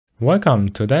Welcome,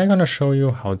 today I'm going to show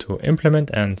you how to implement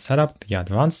and set up the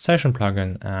advanced session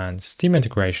plugin and Steam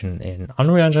integration in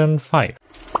Unreal Engine 5.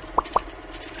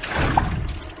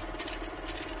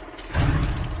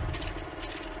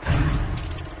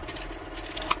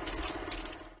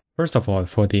 First of all,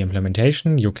 for the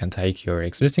implementation you can take your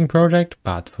existing project,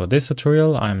 but for this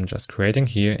tutorial I'm just creating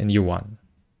here a new one.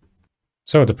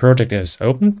 So the project is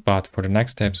opened, but for the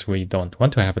next steps we don't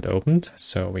want to have it opened,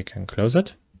 so we can close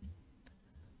it.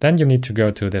 Then you need to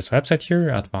go to this website here,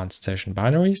 Advanced Session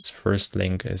Binaries. First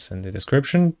link is in the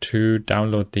description to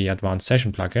download the Advanced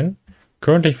Session plugin.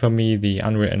 Currently for me the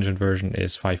Unreal Engine version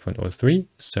is 5.03,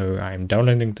 so I'm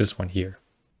downloading this one here.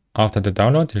 After the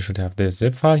download you should have this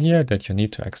zip file here that you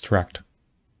need to extract.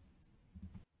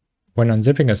 When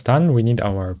unzipping is done, we need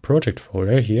our project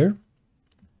folder here.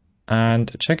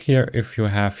 And check here if you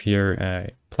have here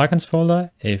a plugins folder.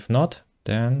 If not,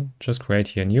 then just create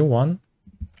here a new one.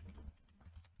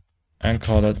 And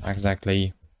call it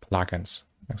exactly plugins,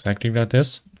 exactly like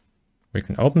this. We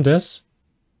can open this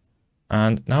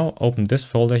and now open this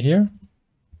folder here.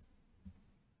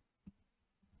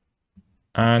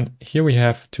 And here we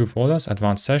have two folders,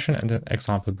 advanced session and the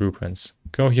example blueprints.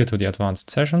 Go here to the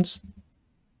advanced sessions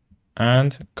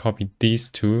and copy these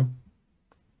two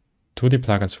to the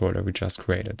plugins folder we just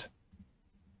created.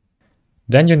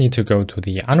 Then you need to go to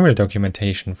the Unreal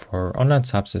documentation for online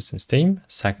subsystem Steam,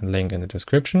 second link in the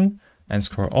description, and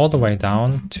scroll all the way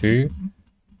down to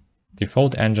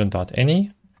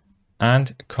DefaultEngine.ini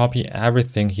and copy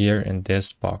everything here in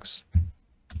this box.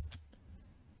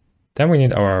 Then we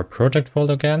need our project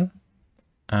folder again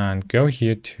and go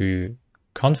here to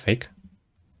config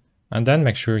and then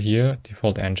make sure here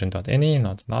DefaultEngine.ini,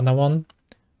 not another one.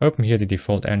 Open here the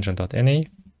DefaultEngine.ini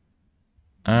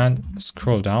and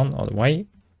scroll down all the way,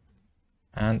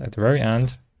 and at the very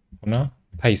end I'm gonna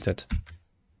paste it.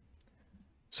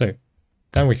 So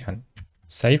then we can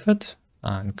save it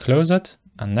and close it,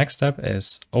 and next step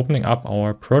is opening up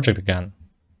our project again.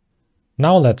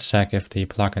 Now let's check if the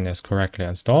plugin is correctly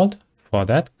installed. For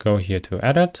that, go here to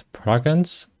Edit,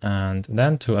 Plugins, and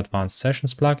then to Advanced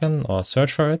Sessions plugin or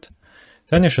search for it.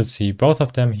 Then you should see both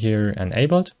of them here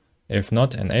enabled. If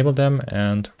not, enable them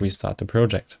and restart the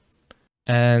project.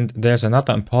 And there's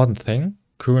another important thing.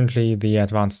 Currently the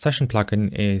Advanced Session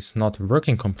plugin is not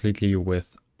working completely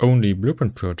with only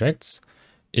blueprint projects.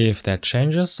 If that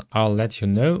changes, I'll let you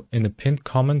know in a pinned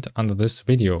comment under this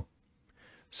video.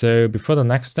 So before the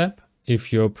next step,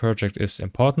 if your project is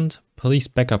important, please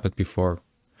backup it before.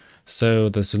 So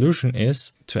the solution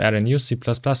is to add a new C++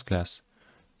 class.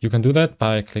 You can do that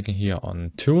by clicking here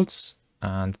on Tools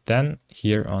and then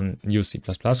here on New C++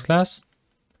 class.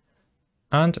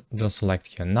 And just select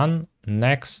here None,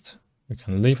 Next. We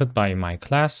can leave it by My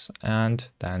Class and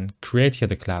then create here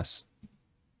the class.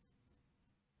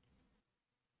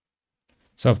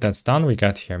 So if that's done, we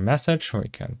get here a message, or we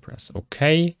can press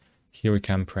OK. Here we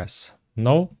can press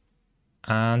No,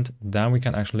 and then we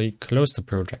can actually close the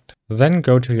project. Then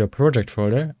go to your project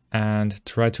folder and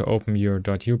try to open your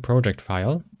 .u project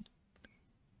file.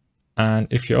 And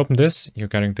if you open this, you're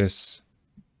getting this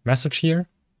message here.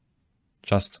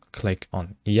 Just click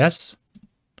on Yes.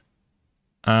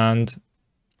 And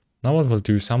now it will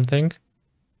do something.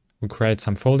 We create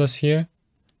some folders here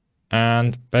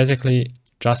and basically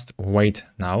just wait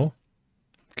now.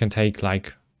 It can take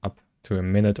like up to a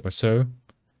minute or so.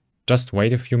 Just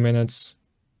wait a few minutes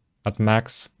at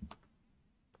max.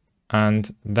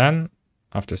 And then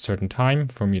after a certain time,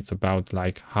 for me it's about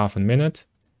like half a minute,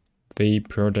 the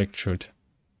project should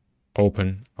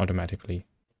open automatically.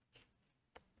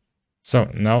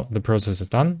 So now the process is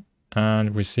done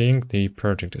and we're seeing the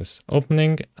project is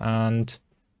opening, and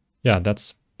yeah,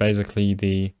 that's basically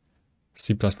the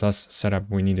C++ setup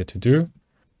we needed to do.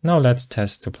 Now let's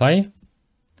test to play,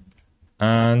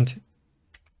 and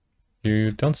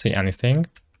you don't see anything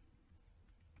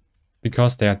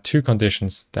because there are two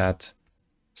conditions that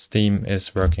Steam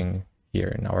is working here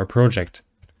in our project.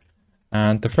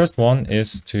 And the first one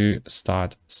is to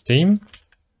start Steam.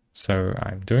 So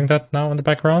I'm doing that now in the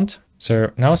background.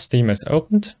 So now Steam is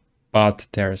opened, but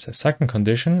there is a second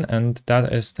condition, and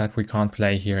that is that we can't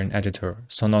play here in editor.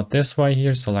 So not this way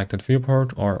here, selected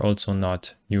viewport, or also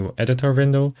not new editor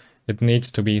window. It needs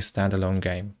to be standalone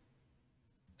game.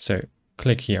 So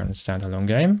click here on standalone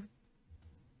game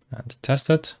and test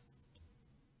it.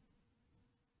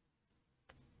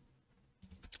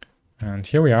 And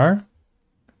here we are.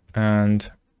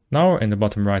 And now in the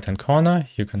bottom right hand corner,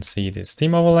 you can see the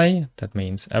Steam overlay. That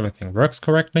means everything works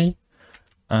correctly.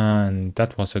 And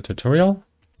that was the tutorial.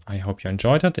 I hope you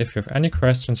enjoyed it. If you have any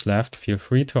questions left, feel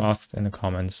free to ask in the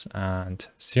comments, and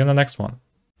see you in the next one.